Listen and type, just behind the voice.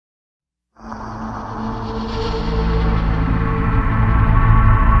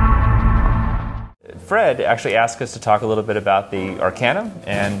Fred actually asked us to talk a little bit about the Arcanum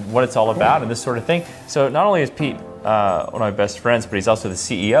and what it's all about and this sort of thing. So not only is Pete one of my best friends, but he's also the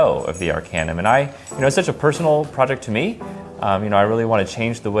CEO of the Arcanum. And it's such a personal project to me. I really want to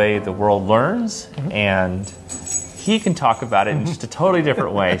change the way the world learns, and he can talk about it in just a totally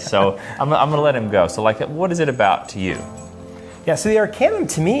different way. So I'm going to let him go. So what is it about to you? Yeah, so the Arcanum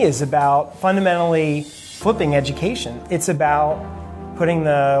to me is about fundamentally flipping education. It's about putting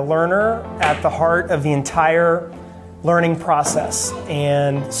the learner at the heart of the entire learning process.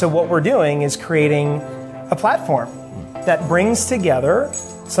 And so what we're doing is creating a platform that brings together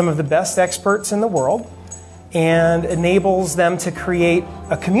some of the best experts in the world and enables them to create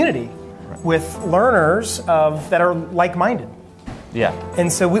a community with learners that are like-minded. Yeah.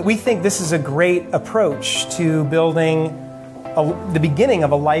 And so we think this is a great approach to building the beginning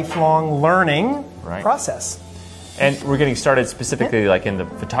of a lifelong learning process. And we're getting started specifically in the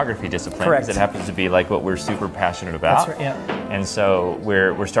photography discipline. Correct. Because it happens to be what we're super passionate about. That's right, yeah. And so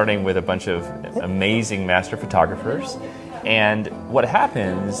we're starting with a bunch of amazing master photographers. And what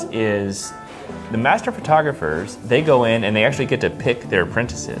happens is the master photographers, they go in and they actually get to pick their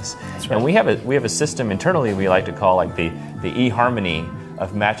apprentices. That's right. And we have a system internally we like to call the e-harmony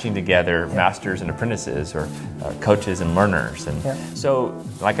of matching together masters and apprentices, or coaches and learners. And so,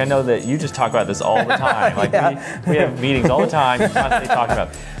 I know that you just talk about this all the time. We have meetings all the time, you're constantly talking about.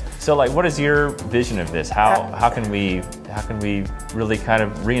 So, what is your vision of this? How can we really kind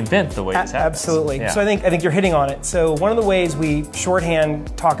of reinvent the way this happens? Absolutely. Yeah. So I think you're hitting on it. So one of the ways we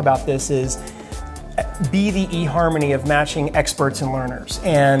shorthand talk about this is be the e-harmony of matching experts and learners.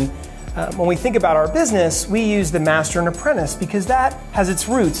 And when we think about our business, we use the master and apprentice because that has its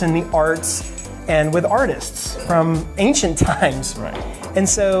roots in the arts and with artists from ancient times. Right. And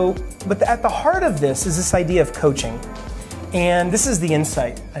so, but at the heart of this is this idea of coaching. And this is the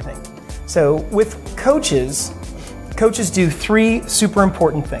insight, I think. So with coaches do three super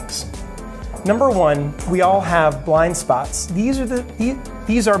important things. Number one, we all have blind spots. These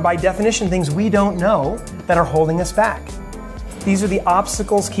are by definition things we don't know that are holding us back. These are the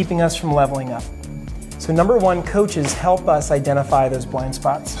obstacles keeping us from leveling up. So number one, coaches help us identify those blind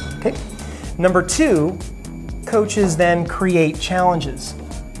spots. Okay. Number two, coaches then create challenges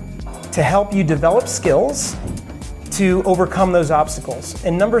to help you develop skills to overcome those obstacles.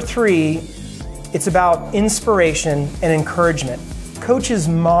 And number three, it's about inspiration and encouragement. Coaches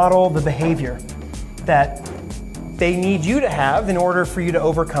model the behavior that they need you to have in order for you to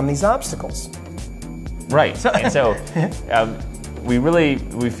overcome these obstacles. Right. And so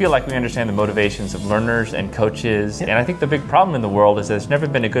we feel like we understand the motivations of learners and coaches. And I think the big problem in the world is that there's never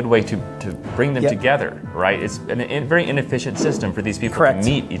been a good way to bring them together, right? It's a very inefficient system for these people to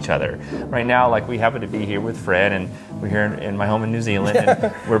meet each other. Right now, we happen to be here with Fred, and we're here in my home in New Zealand,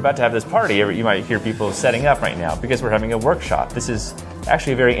 and we're about to have this party. You might hear people setting up right now because we're having a workshop. This is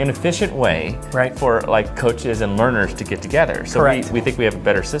actually a very inefficient way for coaches and learners to get together. So we think we have a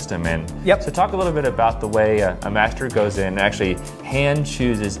better system. And so talk a little bit about the way a master goes in and actually hand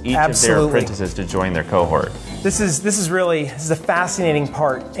chooses each of their apprentices to join their cohort. This is a fascinating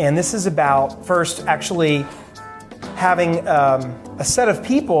part, and this is about first actually having a set of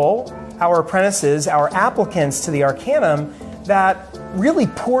people, our apprentices, our applicants to the Arcanum, that really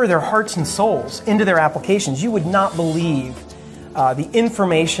pour their hearts and souls into their applications. You would not believe the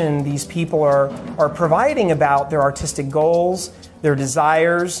information these people are providing about their artistic goals, their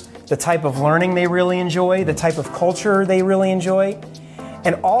desires, the type of learning they really enjoy, the type of culture they really enjoy.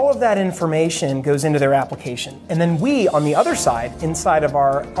 And all of that information goes into their application. And then we, on the other side, inside of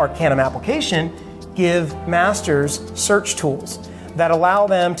our Arcanum application, give masters search tools that allow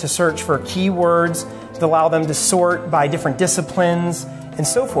them to search for keywords, that allow them to sort by different disciplines, and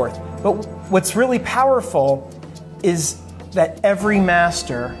so forth. But what's really powerful is that every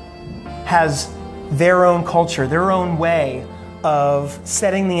master has their own culture, their own way of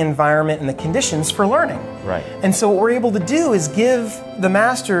setting the environment and the conditions for learning. Right. And so what we're able to do is give the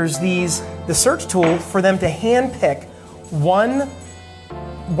masters the search tool for them to handpick one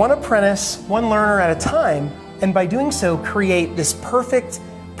apprentice, one learner at a time, and by doing so create this perfect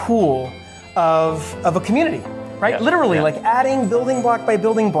pool of a community, right? Literally, adding building block by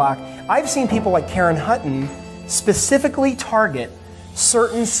building block. I've seen people like Karen Hutton specifically target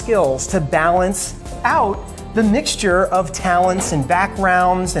certain skills to balance out the mixture of talents and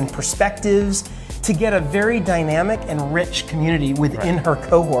backgrounds and perspectives to get a very dynamic and rich community within her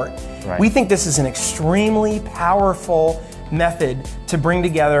cohort. Right. We think this is an extremely powerful method to bring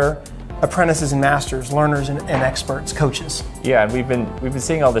together apprentices and masters, learners and experts, coaches. Yeah, and we've been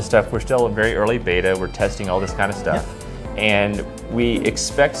seeing all this stuff. We're still in very early beta. We're testing all this kind of stuff. and we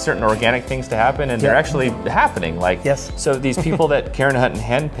expect certain organic things to happen, and they're actually happening. Like, so these people that Karen Hutton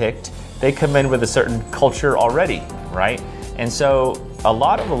handpicked, they come in with a certain culture already, right? And so a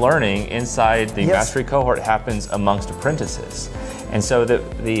lot of the learning inside the mastery cohort happens amongst apprentices. And so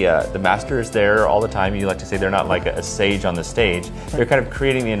the master is there all the time. You like to say they're not like a sage on the stage. They're kind of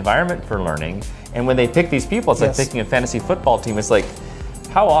creating the environment for learning. And when they pick these people, it's like picking a fantasy football team. It's like,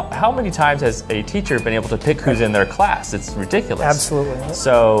 how many times has a teacher been able to pick who's in their class? It's ridiculous. Absolutely.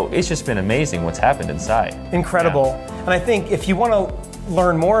 So it's just been amazing what's happened inside. Incredible. And I think if you want to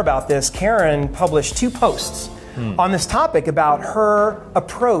learn more about this, Karen published 2 posts on this topic about her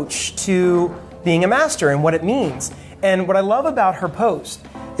approach to being a master and what it means. And what I love about her post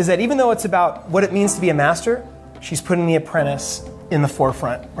is that even though it's about what it means to be a master, she's putting the apprentice in the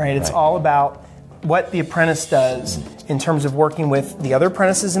forefront, right? It's all about what the apprentice does in terms of working with the other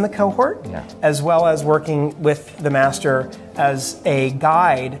apprentices in the cohort, as well as working with the master as a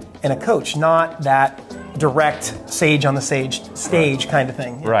guide and a coach, not that direct sage on the stage kind of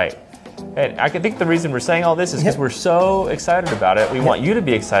thing. Right. And I think the reason we're saying all this is because we're so excited about it. We want you to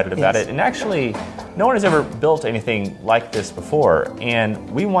be excited about it. And actually, no one has ever built anything like this before. And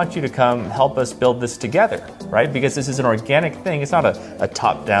we want you to come help us build this together, right? Because this is an organic thing. It's not a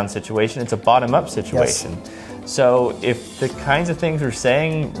top-down situation. It's a bottom-up situation. So if the kinds of things we're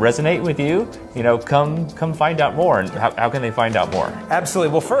saying resonate with you, come find out more. And how can they find out more?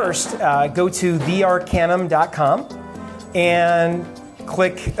 Absolutely. Well, first, go to thearcanum.com and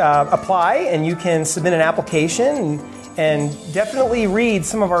click apply, and you can submit an application and definitely read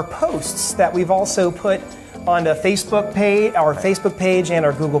some of our posts that we've also put on the Facebook page, our Facebook page and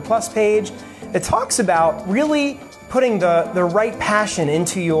our Google Plus page. It talks about really putting the right passion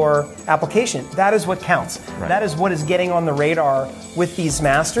into your application. That is what counts. That is what is getting on the radar with these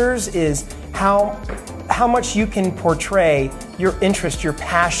masters, is how much you can portray your interest, your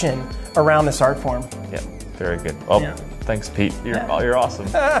passion around this art form. Yeah, very good. Well, thanks, Pete. You're awesome.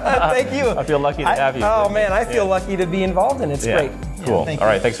 Thank you. I feel lucky to have you. Oh, man, I feel lucky to be involved in it. It's great. Cool. All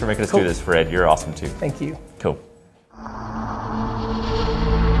right, thanks for making us do this, Fred. You're awesome, too. Thank you. Cool.